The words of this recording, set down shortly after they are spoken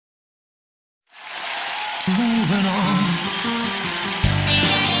moving on.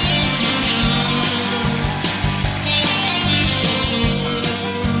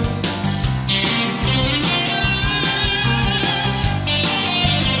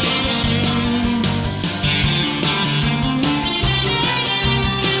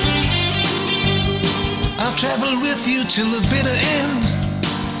 I've traveled with you till the bitter end.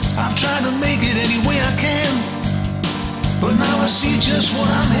 I've tried to make it any way I can, but now I see just what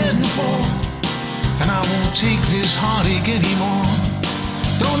I'm heading for, and I won't take this heartache anymore.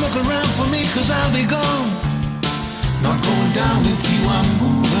 Don't look around for me, cause I'll be gone. Not going down with you, I'm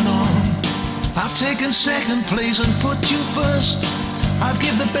moving on. I've taken second place and put you first. I've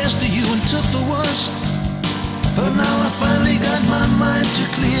given the best to you and took the worst, but now I finally got my mind to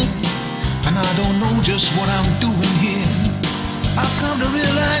clear, and I don't know just what I'm doing here. I've come to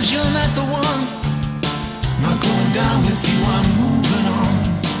realize you're not the one. Not going down with you, I'm moving on.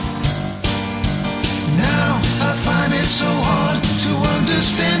 Now I find it so hard to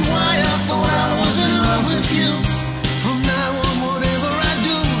understand why I thought I was in love with you. From now on, whatever I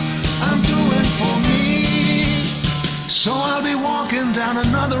do, I'm doing for me. So I'll be walking down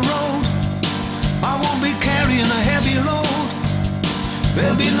another road. I won't be carrying a heavy load.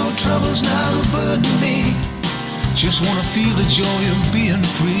 There'll be no troubles now to burden me. Just wanna feel the joy of being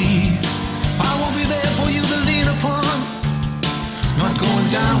free. I won't be there for you to lean upon. Not going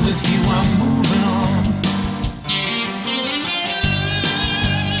down with you, I'm moving on.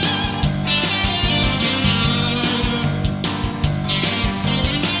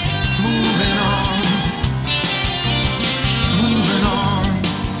 Moving on. Moving on.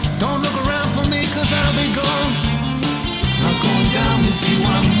 Don't look around for me, cause I'll be gone. Not going down with you,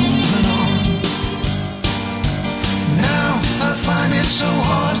 I'm moving on. Now I find it so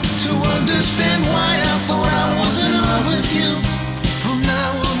hard to understand why I thought I was in love with you. From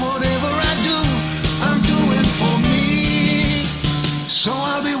now on, whatever I do, I'm doing for me. So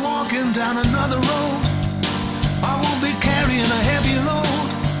I'll be walking down another road. I won't be carrying a heavy load.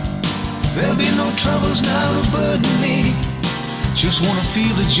 There'll be no troubles now to burden me. Just wanna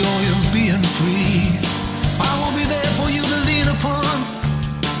feel the joy of being free. I won't be there for you to lean upon.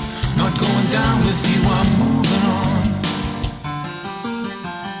 Not going down with you, I'm moving.